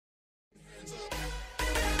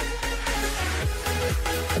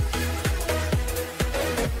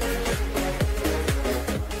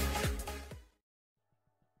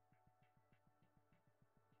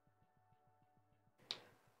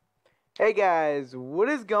Hey guys, what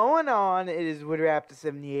is going on? It is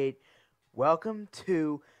WoodRaptor78. Welcome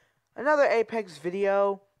to another Apex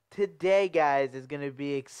video. Today, guys, is going to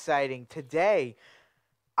be exciting. Today,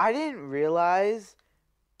 I didn't realize,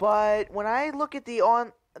 but when I look at the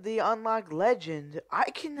unlocked legend,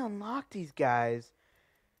 I can unlock these guys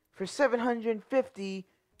for 750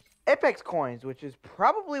 Apex coins, which is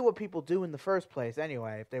probably what people do in the first place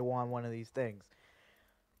anyway, if they want one of these things.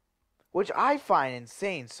 Which I find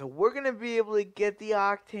insane. So we're going to be able to get the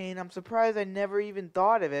Octane. I'm surprised I never even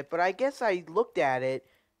thought of it. But I guess I looked at it.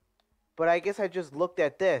 But I guess I just looked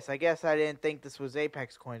at this. I guess I didn't think this was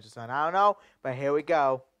Apex coins or something. I don't know. But here we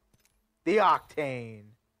go. The Octane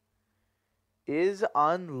is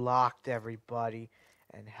unlocked, everybody.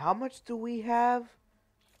 And how much do we have?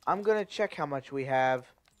 I'm going to check how much we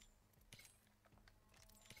have.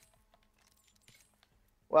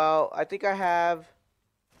 Well, I think I have...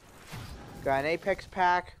 Got an Apex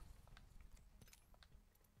pack.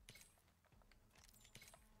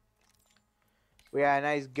 We got a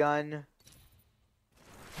nice gun.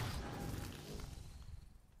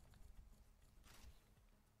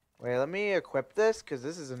 Wait, let me equip this, because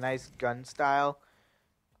this is a nice gun style.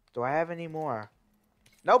 Do I have any more?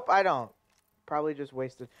 Nope, I don't. Probably just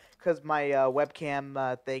wasted. Because my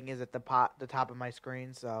webcam thing is at the top of my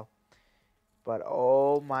screen, so. But,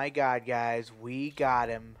 oh my god, guys. We got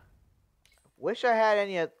him. Wish I had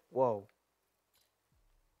any... Whoa.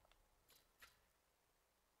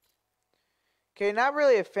 Okay, not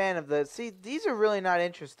really a fan of the... See, these are really not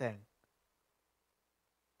interesting.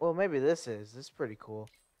 Well, maybe this is. This is pretty cool.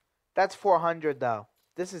 That's 400, though.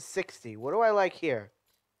 This is 60. What do I like here?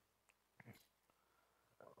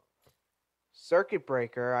 Circuit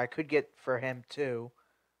breaker. I could get for him, too.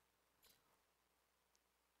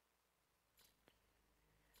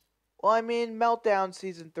 Well, I mean, Meltdown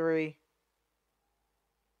Season 3.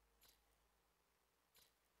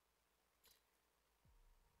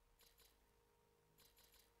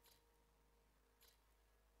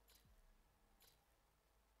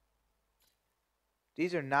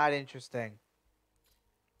 These are not interesting.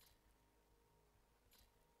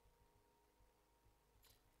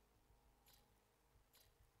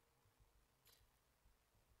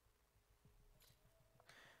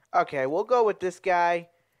 Okay, we'll go with this guy.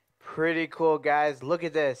 Pretty cool, guys. Look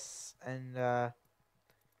at this. And,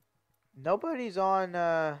 nobody's on,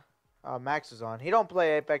 oh, Max is on. He don't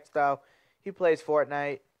play Apex, though. He plays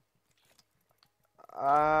Fortnite.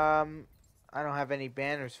 I don't have any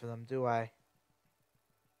banners for them, do I?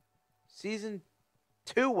 Season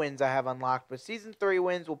 2 wins I have unlocked, but Season 3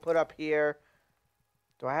 wins we'll put up here.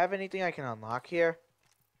 Do I have anything I can unlock here?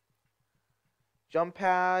 Jump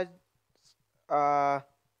pad. I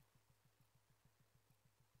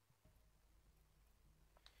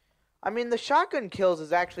mean, the shotgun kills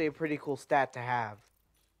is actually a pretty cool stat to have.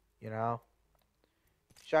 You know?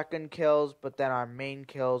 Shotgun kills, but then our main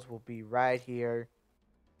kills will be right here.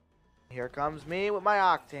 Here comes me with my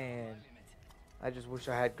Octane. I just wish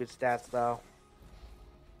I had good stats, though.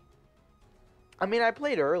 I mean, I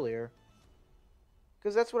played earlier.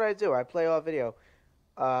 Because that's what I do. I play all video.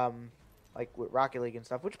 Like with Rocket League and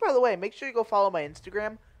stuff. Which, by the way, make sure you go follow my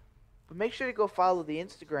Instagram. But make sure to go follow the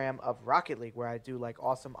Instagram of Rocket League, where I do, like,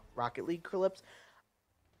 awesome Rocket League clips.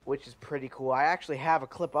 Which is pretty cool. I actually have a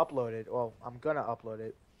clip uploaded. Well, I'm gonna upload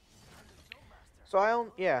it. So I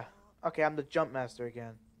don't... Yeah. Okay, I'm the Jump Master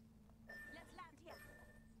again.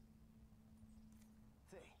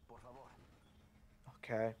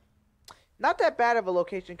 Okay. Not that bad of a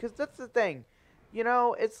location, because that's the thing. You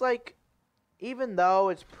know, it's like, even though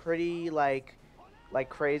it's pretty, like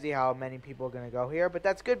crazy how many people are going to go here, but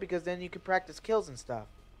that's good, because then you can practice kills and stuff.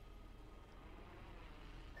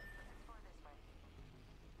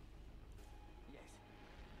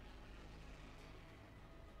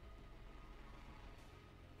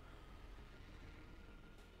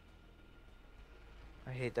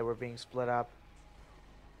 I hate that we're being split up.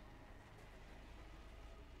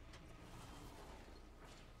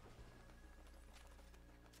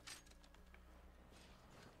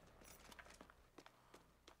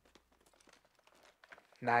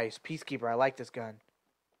 Nice. Peacekeeper. I like this gun.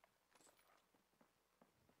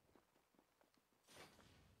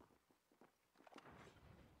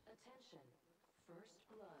 Attention. First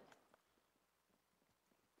blood.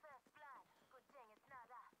 First blood. Good thing it's not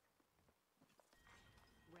us.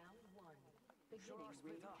 Round 1. Beginning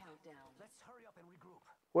ring countdown. Let's hurry up and regroup.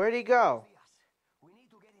 Where'd he go? We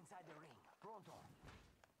need to get inside the ring. Pronto.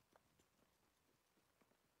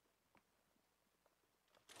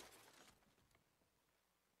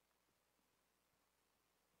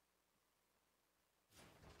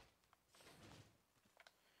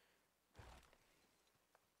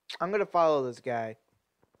 I'm gonna follow this guy.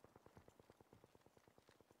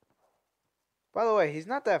 By the way, he's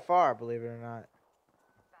not that far, believe it or not.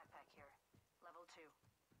 Backpack here. Level 2.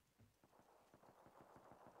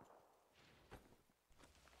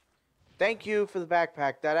 Thank you for the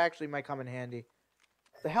backpack. That actually might come in handy.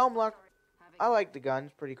 The helm lock, I like the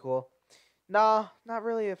guns. Pretty cool. Nah, not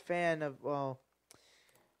really a fan of, well...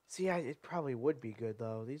 See, it probably would be good,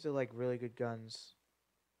 though. These are, like, really good guns.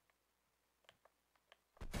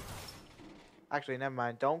 Actually, never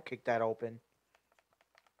mind. Don't kick that open.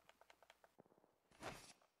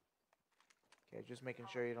 Okay, just making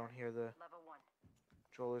sure you don't hear the Level 1.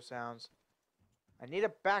 controller sounds. I need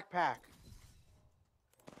a backpack.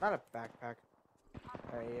 Not a backpack. Getting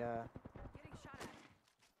shot at.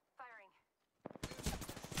 Firing.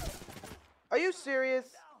 Are you serious?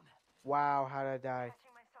 Wow, how did I die?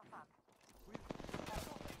 Patching myself up.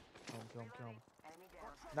 Kill him, kill him. Enemy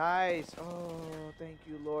down. Nice. Oh, thank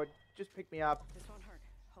you, Lord. Just pick me up. This won't hurt.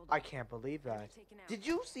 Hold I can't believe that. Taken out. Did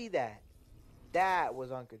you see that? That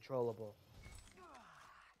was uncontrollable.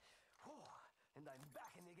 And I'm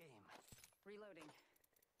back in the game. Reloading.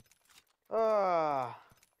 Ah,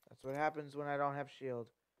 that's what happens when I don't have shield.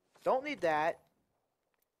 Don't need that.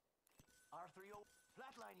 R30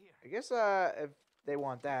 flatline here. I guess if they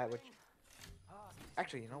want that, which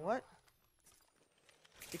actually, you know what?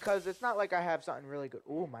 Because it's not like I have something really good.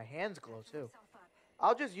 Ooh, my hands glow too. Myself up.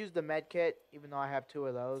 I'll just use the med kit, even though I have 2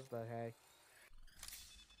 of those. But hey.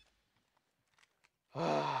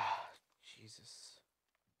 Ah, Jesus.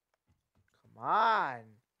 Come on.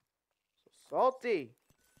 So salty.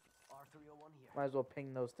 R301 here. Might as well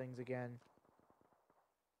ping those things again.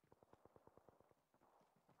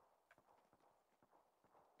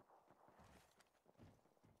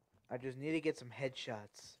 I just need to get some headshots.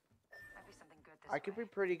 Might be something good this I could be way.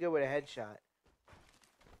 pretty good with a headshot.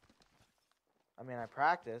 I mean, I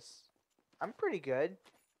practice. I'm pretty good. Okay,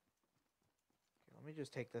 let me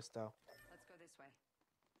just take this, though. Let's go this way.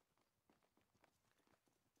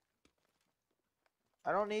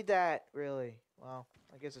 I don't need that, really. Well,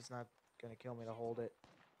 I guess it's not gonna kill me to hold it.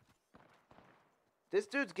 This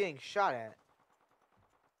dude's getting shot at.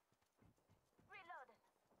 Reload.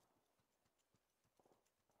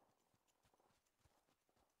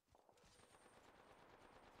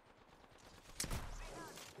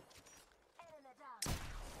 Enemy down.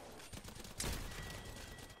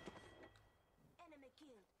 Enemy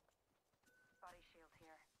killed. Body shield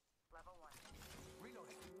here. Level 1.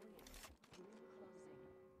 Reloading. Closing.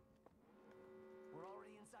 We're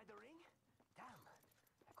already inside the ring? Damn.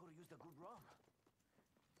 I could have used a good run.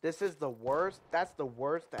 This is the worst. That's the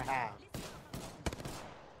worst to have.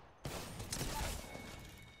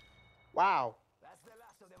 Wow. That's the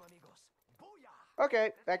last of them, amigos. Booyah!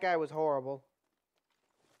 Okay, that guy was horrible.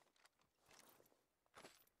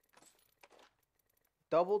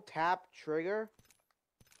 Double tap trigger.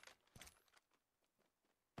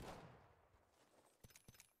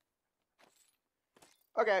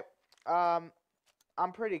 Okay. I'm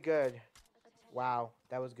pretty good. Wow,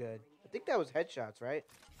 that was good. I think that was headshots, right?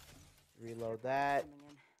 Reload that. Coming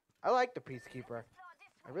in. I like the Peacekeeper.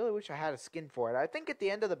 I really wish I had a skin for it. I think at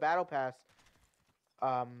the end of the battle pass,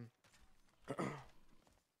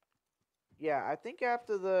 yeah, I think at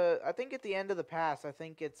the end of the pass, I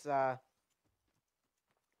think it's, what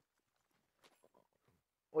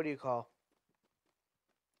do you call?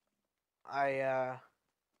 I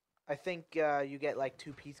think, you get like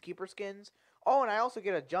 2 Peacekeeper skins. Oh, and I also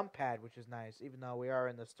get a jump pad, which is nice, even though we are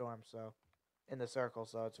in the storm, so, in the circle,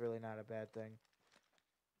 so it's really not a bad thing.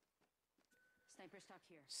 Sniper stock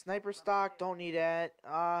here. Sniper stock, don't need that.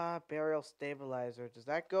 Burial stabilizer. Does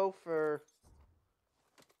that go for...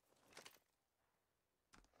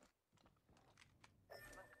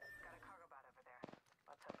 Look, got a cargo bot over there.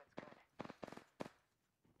 Let's hope it's good.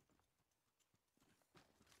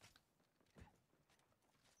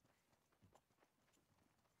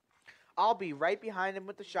 I'll be right behind him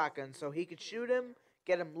with the shotgun so he could shoot him,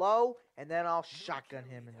 get him low, and then I'll shotgun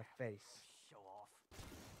him in the face. Show off.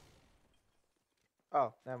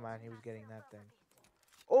 Oh, never mind. He was getting that thing.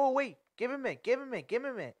 Oh, wait. Give him it. Give him it. Give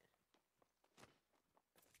him it.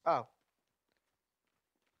 Oh.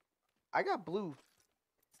 I got blue.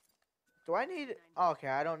 Do I need... Oh, okay,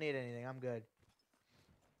 I don't need anything. I'm good.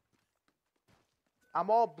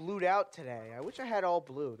 I'm all blued out today. I wish I had all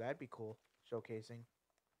blue. That'd be cool. Showcasing.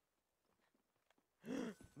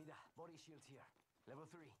 Mira, body shields here. Level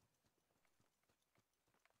 3.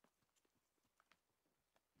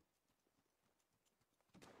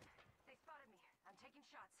 They spotted me. I'm taking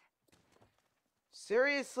shots.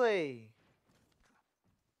 Seriously.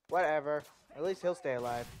 Whatever. At least he'll stay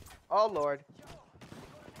alive. Oh, Lord.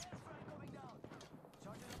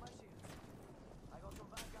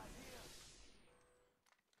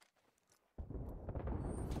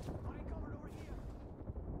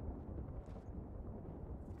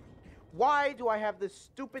 Why do I have this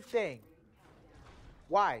stupid thing?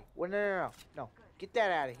 Why? Well, no. Get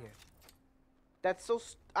that out of here. That's so.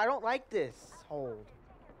 I don't like this hold.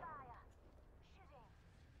 Taking fire. Shooting.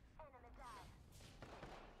 Enemy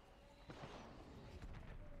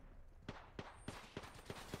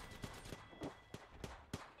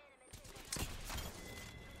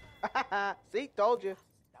down. See, told you.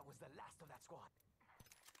 That was the last of that squad.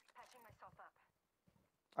 Patching myself up.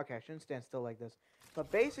 Okay, I shouldn't stand still like this. But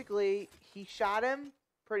basically, he shot him.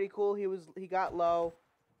 Pretty cool. He got low,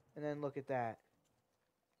 and then look at that.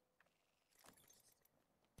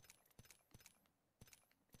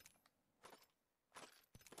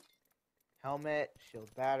 Helmet, shield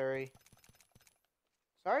battery.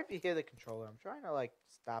 Sorry if you hear the controller. I'm trying to like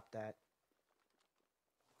stop that.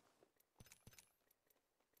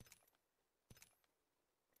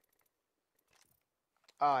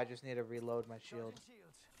 Oh, I just need to reload my shield. Charging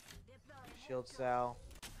shields. Shield cell.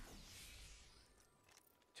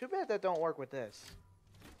 Too bad that don't work with this.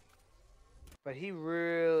 But he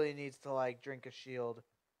really needs to like drink a shield.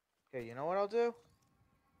 Okay, you know what I'll do?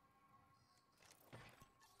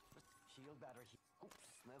 Shield battery. Oops,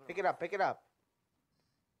 never Pick it up, pick it up.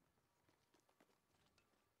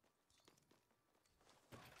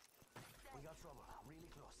 We got trouble. Really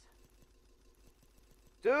close.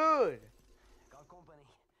 Dude! Got company.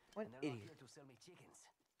 What And an they're not idiot. here to sell me chickens.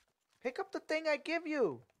 Pick up the thing I give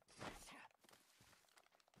you.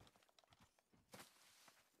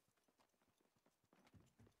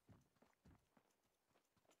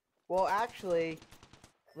 Well, actually,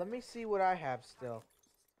 let me see what I have still.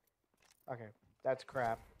 Okay, that's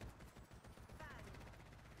crap.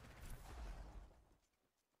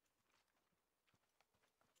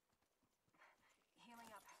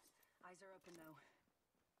 Healing up. Eyes are open though.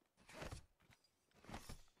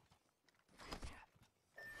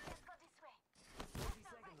 Let's go this way. 30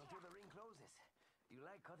 seconds until the ring closes. You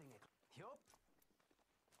like cutting it? Yup.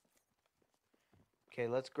 Okay,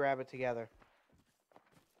 let's grab it together.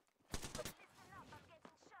 Listen up, I'm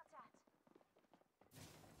getting shot at.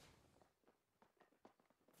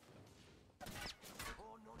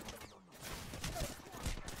 Oh, no.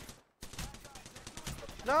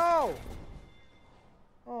 No!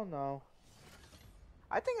 Oh no.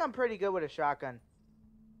 I think I'm pretty good with a shotgun.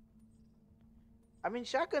 I mean,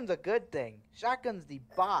 shotgun's a good thing. Shotgun's the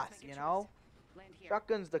boss, Make a you choice. know? Land here.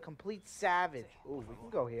 Shotgun's the complete savage. Ooh, we can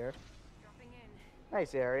go here. Dropping in.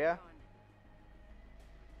 Nice area. Gone.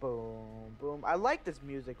 Boom, boom. I like this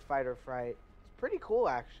music, Fight or Fright. It's pretty cool,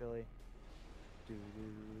 actually. Do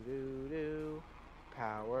do do do.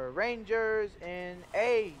 Power Rangers in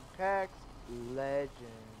Apex Legends.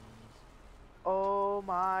 Oh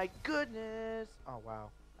my goodness. Oh wow,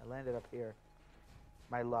 I landed up here.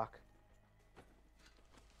 My luck.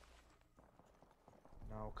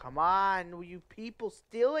 No, come on, you people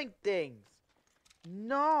stealing things.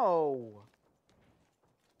 No.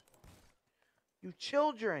 You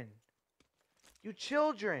children. You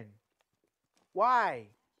children. Why?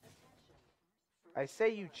 I say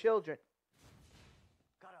you children.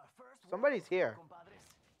 Got our first Somebody's here. compadres.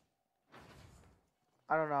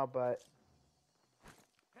 I don't know, but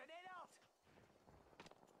Grenade out.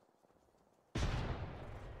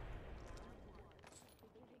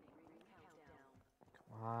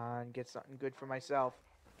 come on, get something good for myself.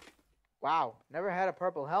 Wow, never had a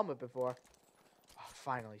purple helmet before. Oh,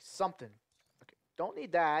 finally, something. Okay, don't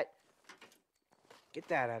need that. Get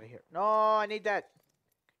that out of here. No, I need that.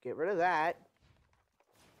 Get rid of that.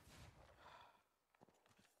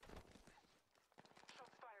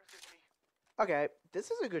 Okay,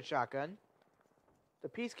 this is a good shotgun. The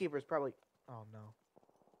Peacekeeper's probably... Oh, no.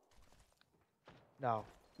 No.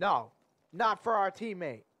 No. Not for our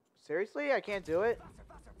teammate. Seriously? I can't do it?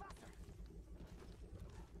 Faster, faster, faster.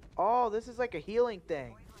 Oh, this is like a healing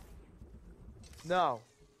thing. No.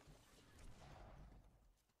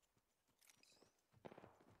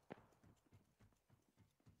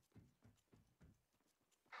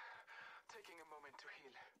 Taking a moment to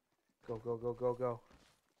heal. Go, go, go, go, go.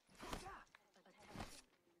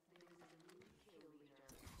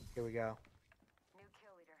 Here we go. New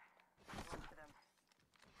kill leader. One for them.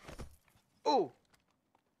 Ooh!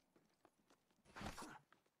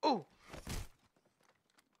 Ooh!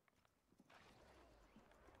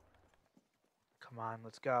 Come on,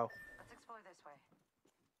 let's go. Let's explore this way.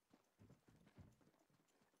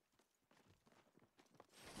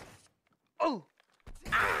 Oh!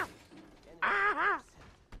 Ah! Ah!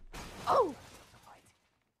 Oh! Fight.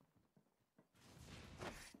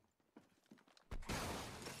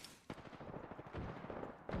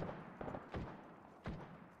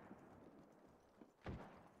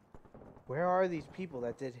 Where are these people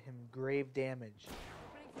that did him grave damage?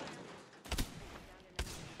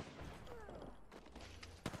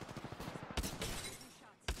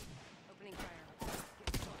 Opening fire.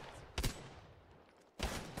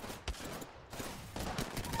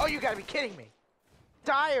 Oh, you gotta be kidding me!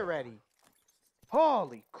 Die already!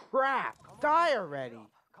 Holy crap! Die already!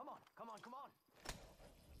 Come on, come on, come on.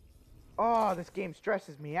 Oh, this game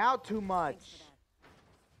stresses me out too much.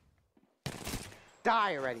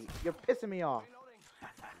 Die already! You're pissing me off. Reloading.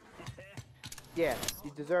 Yeah,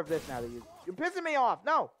 you deserve this now that you're pissing me off.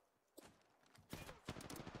 No.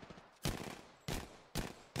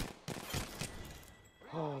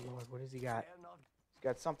 Oh Lord, what has he got? They're not He's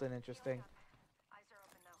got something interesting. Eyes are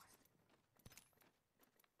open though.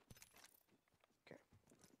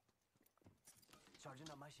 charging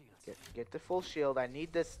up my shields. Get the full shield. I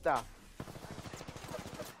need this stuff.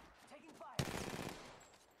 Taking fire.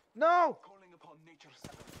 No! Calling upon nature's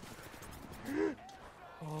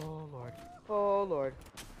Oh Lord. Oh Lord.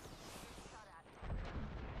 Shot at.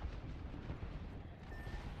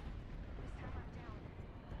 This time I'm down.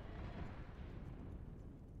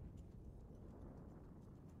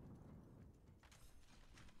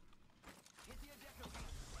 Hit the ejector.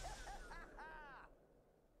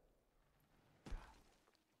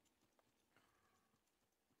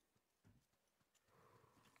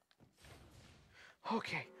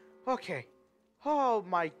 Okay. Okay. Oh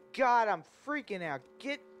my God, I'm freaking out.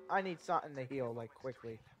 I need something to heal like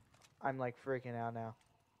quickly. I'm like freaking out now.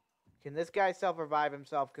 Can this guy self-revive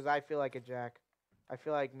himself? Because I feel like a jack. I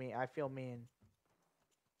feel like me. I feel mean.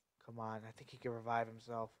 Come on. I think he can revive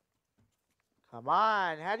himself. Come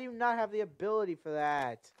on. How do you not have the ability for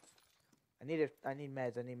that? I need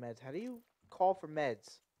meds. I need meds. How do you call for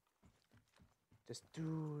meds? This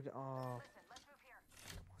dude. Oh. Listen, let's move here.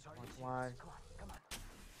 Charging Come on. shields. Come on, come on.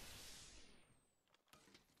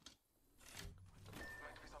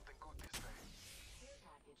 might be something good this way.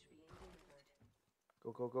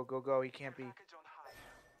 Go, go, go, go, go. He can't be. Package on high.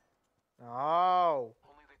 No.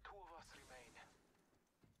 Only the two of us remain.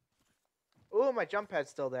 Ooh, my jump pad's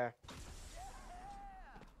still there.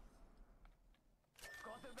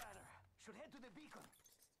 Got the banner. Should head to the beacon.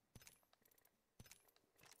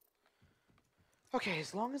 Okay,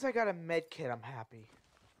 as long as I got a med kit, I'm happy.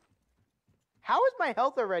 How is my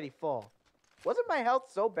health already full? Wasn't my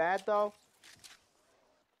health so bad, though?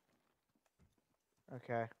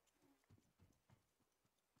 Okay.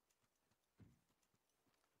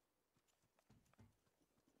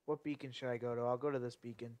 What beacon should I go to? I'll go to this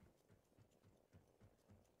beacon.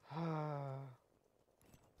 Mira,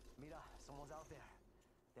 someone's out there.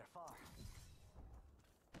 They're far.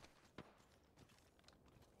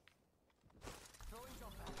 Throwing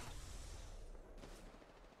jump pad.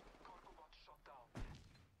 Cargo got shot down.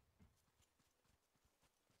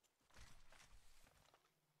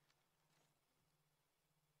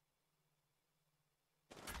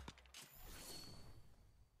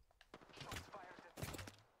 Shots fired at me.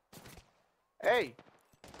 Hey!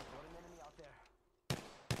 Got an enemy out there.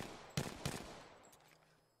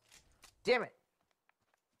 Damn it!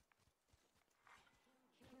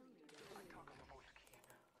 I took the vault key.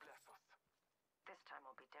 Bless us. This time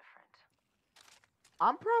will be different.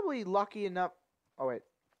 I'm probably lucky enough. Oh, wait.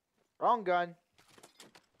 Wrong gun.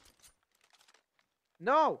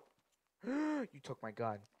 No! You took my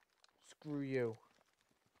gun. Screw you.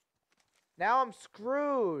 Now I'm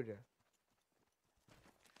screwed.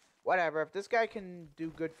 Whatever. If this guy can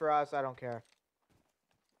do good for us, I don't care.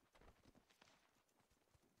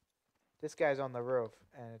 This guy's on the roof,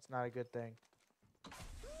 and it's not a good thing.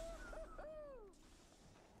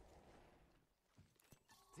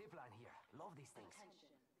 Zipline here. Love these things. Scanning the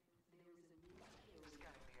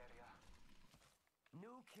area.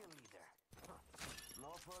 New kill leader. Huh.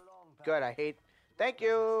 Not for long. pal. Good, I hate... Thank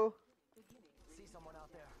you! See someone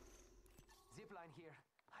out there. Zipline here.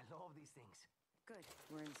 I love these things. Good.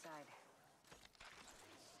 We're inside.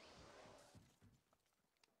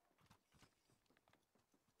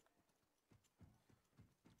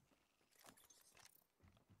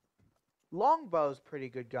 Longbow's pretty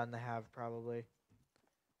good gun to have, probably.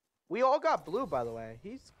 We all got blue, by the way.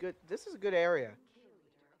 He's good. This is a good area.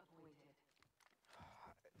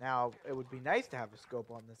 Now, it would be nice to have a scope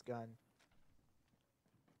on this gun.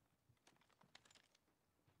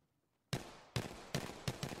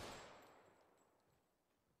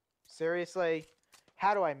 Seriously?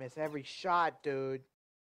 How do I miss every shot, dude?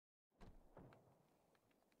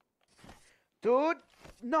 Dude,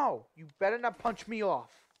 no! You better not punch me off.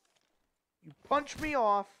 You punch me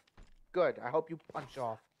off. Good, I hope you punch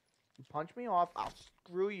off. You punch me off, I'll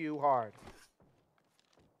screw you hard.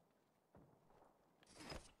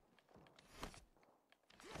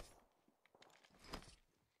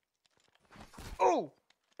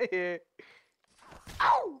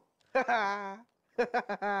 Ow!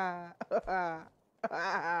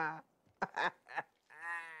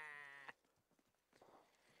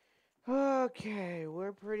 Okay,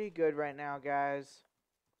 we're pretty good right now, guys.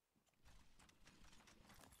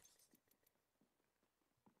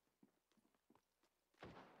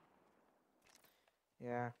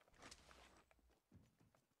 Yeah.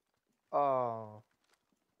 Oh.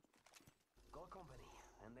 Call company,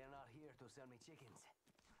 and they're not here to sell me chickens.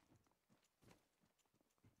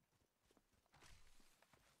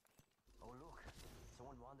 Oh look,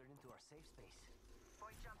 someone wandered into our safe space. Boy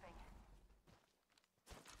jumping.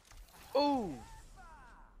 Ooh.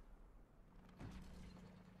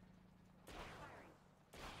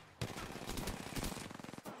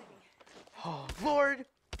 Oh, Lord.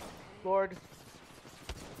 Lord.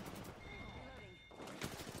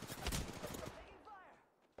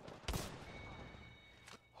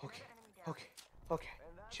 Okay. Okay. Okay.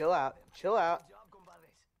 And that's Chill out. Chill out. Good job,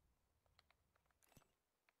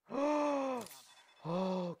 compadres.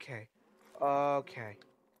 Okay. Okay.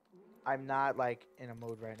 I'm not like in a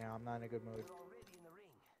mood right now. I'm not in a good mood. We're already in the ring.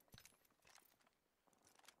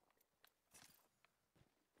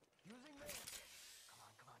 Using me. Come on,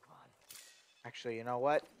 come on, come on. Actually, you know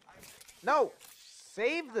what? No!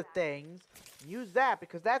 Save the things. Use that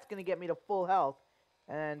because that's going to get me to full health.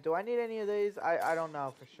 And do I need any of these? I don't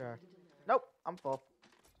know for sure. Nope, I'm full.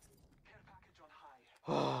 Care package on high.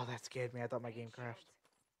 Oh, that scared me. I thought my game crashed.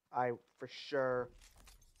 I for sure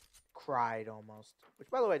cried almost. Which,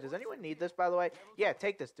 by the way, does anyone need this, by the way? Yeah,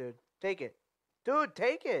 take this, dude. Take it. Dude,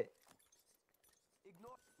 take it.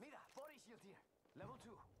 Ignore. Mira, body shield here. Level 2.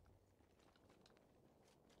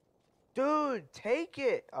 Dude, take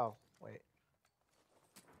it. Oh, wait.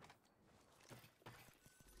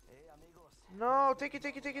 Hey, amigos. No, take it,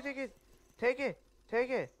 take it, take it, take it. Take it, take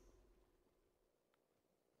it.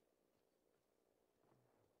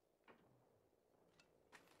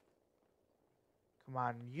 Come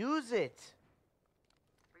on, use it.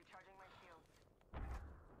 Recharging my shields.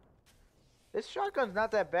 This shotgun's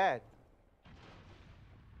not that bad.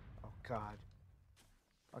 Oh, God.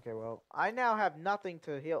 Okay, well, I now have nothing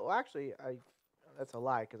to heal. Well, actually, that's a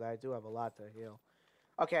lie, because I do have a lot to heal.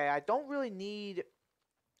 Okay, I don't really need...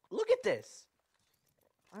 Look at this!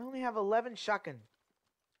 I only have 11 shotgun.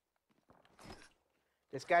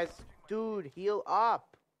 This guy's... Dude, heal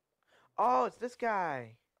up! Oh, it's this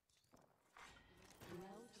guy.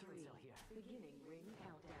 Round 3. Here. Beginning ring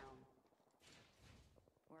countdown.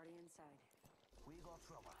 We're already inside. We got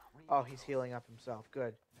trouble. Oh, he's healing up himself.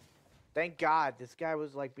 Good. Thank God. This guy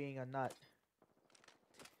was like being a nut.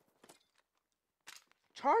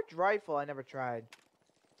 Charged rifle, I never tried.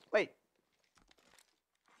 Wait.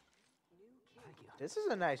 Thank you. This is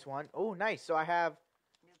a nice one. Oh, nice. So I have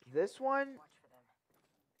this one. Watch for them.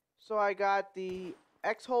 So I got the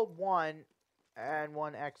X-Hold 1 and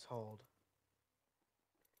one X-Hold.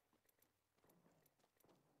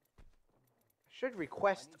 Should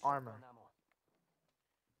request armor.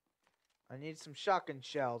 I need some shotgun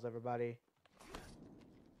shells, everybody.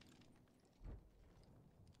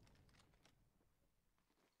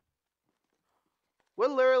 We're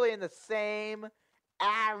literally in the same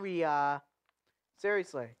area.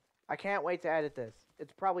 Seriously. I can't wait to edit this.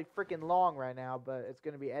 It's probably freaking long right now, but it's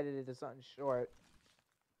going to be edited to something short.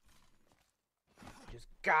 Just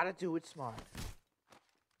gotta do it smart.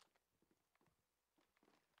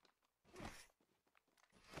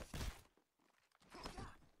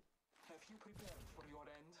 Have you prepared for your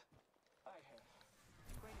end? I have.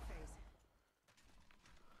 Great phase.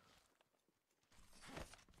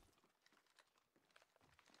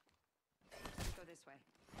 Go this way.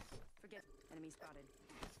 Forget enemy spotted.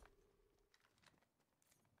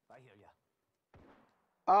 I hear ya.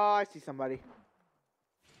 Oh, I see somebody.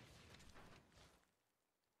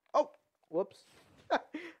 Oh, whoops.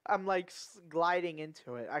 I'm like gliding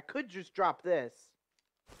into it. I could just drop this.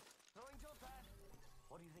 Throwing jump pad.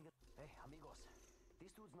 What do you think? Hey, amigos.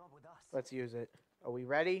 This dude's not with us. Let's use it. Are we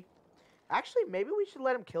ready? Actually, maybe we should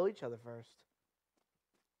let them kill each other first.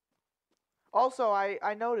 Also,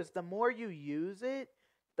 I noticed the more you use it,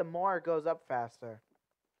 the more it goes up faster.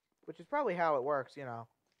 Which is probably how it works, you know.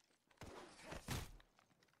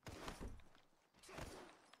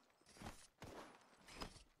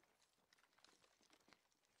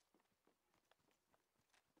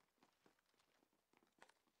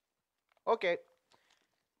 Okay.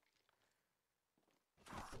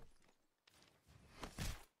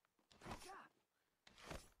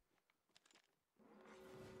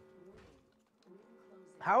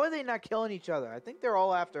 How are they not killing each other? I think they're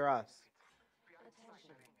all after us.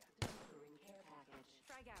 Attention. Delivering care package.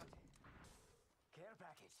 Frag out. Care package.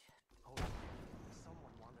 package. Hold on.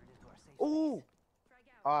 Someone wandered into our safe Ooh! space. Frag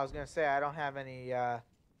Oh, out. I was gonna say I don't have any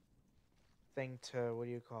thing to what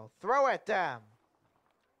do you call throw at them.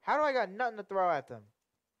 How do I got nothing to throw at them?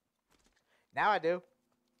 Now I do.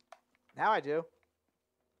 Now I do.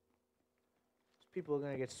 These people are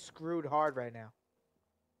gonna get screwed hard right now.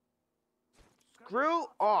 Screw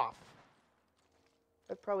off.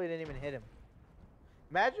 That probably didn't even hit him.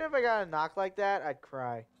 Imagine if I got a knock like that, I'd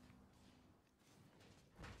cry.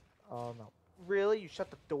 Oh no. Really? You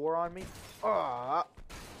shut the door on me? Ah.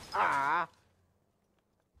 Ah.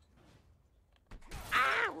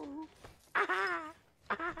 Ow. Ah.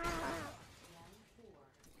 Ah.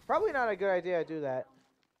 Probably not a good idea to do that.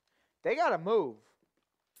 They gotta move.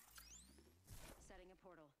 Setting a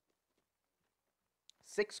portal.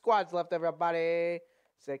 6 squads left, everybody.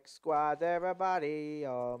 6 squads, everybody.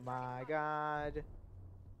 Oh my god.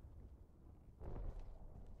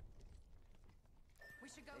 We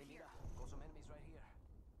should go Hey, here. mira, got some enemies right here.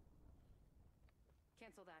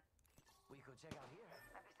 Cancel that. We could check out here.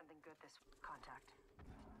 Might be something good this contact.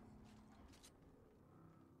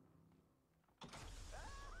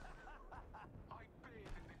 I bathe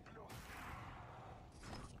in the blood.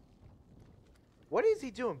 What is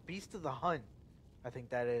he doing? Beast of the Hunt. I think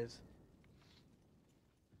that is.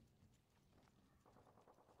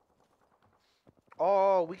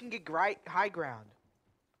 Oh, we can get high ground.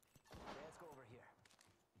 Let's go over here.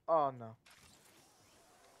 Oh no.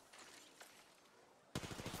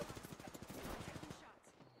 Taking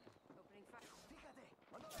shots. Opening fire. Fíjate,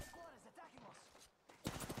 another squad is attacking us.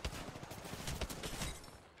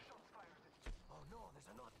 Shots fired. Oh no, there's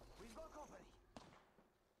another. We've got company.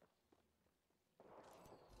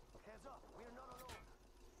 Heads up, we're not alone.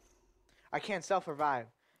 I can't self-revive.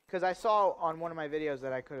 Because I saw on one of my videos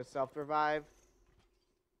that I could have self-revived.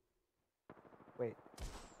 Wait.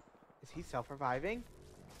 Is he self-reviving?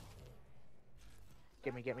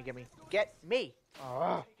 Get me, get me, get me. Get me!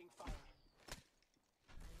 Oh, Taking fire.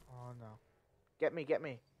 oh no. Get me, get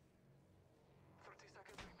me. 30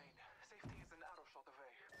 seconds remain. Safety is an arrow shot away.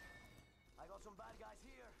 I got some bad guys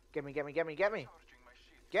here. Get me, get me, get me, get me. Charging my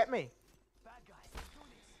shield. Get me. Bad guys, let's do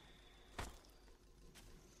this.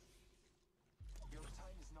 Your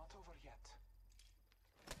time is not over yet.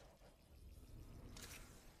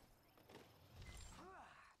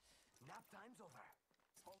 Nap time's over.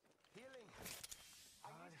 Healing.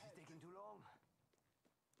 This is taking too long.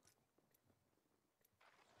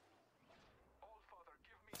 All Father,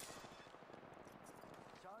 give me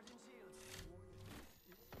Charging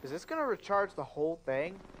shields. Is this gonna recharge the whole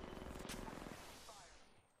thing? fire.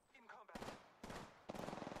 In combat.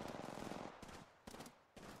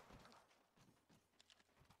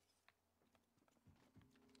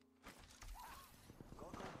 Got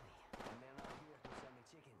company. And they're not here to sell me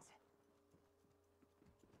chickens.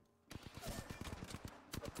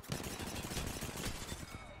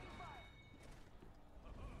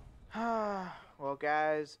 Well,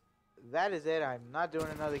 guys, that is it. I'm not doing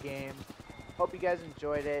another game. Hope you guys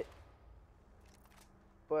enjoyed it.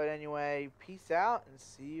 But anyway, peace out and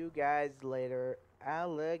see you guys later,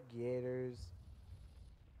 alligators.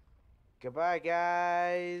 Goodbye,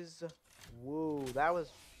 guys. Woo, that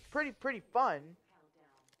was pretty fun. Countdown.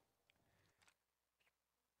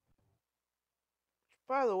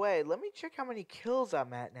 By the way, let me check how many kills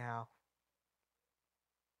I'm at now.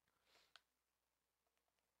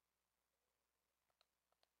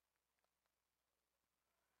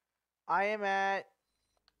 I am at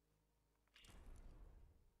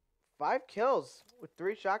 5 kills with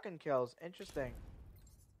 3 shotgun kills. Interesting.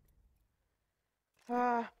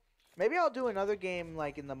 Maybe I'll do another game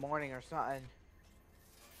like in the morning or something.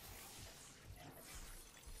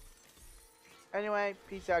 Anyway,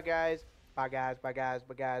 peace out, guys. Bye, guys. Bye, guys.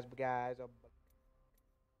 Bye, guys. Bye, guys.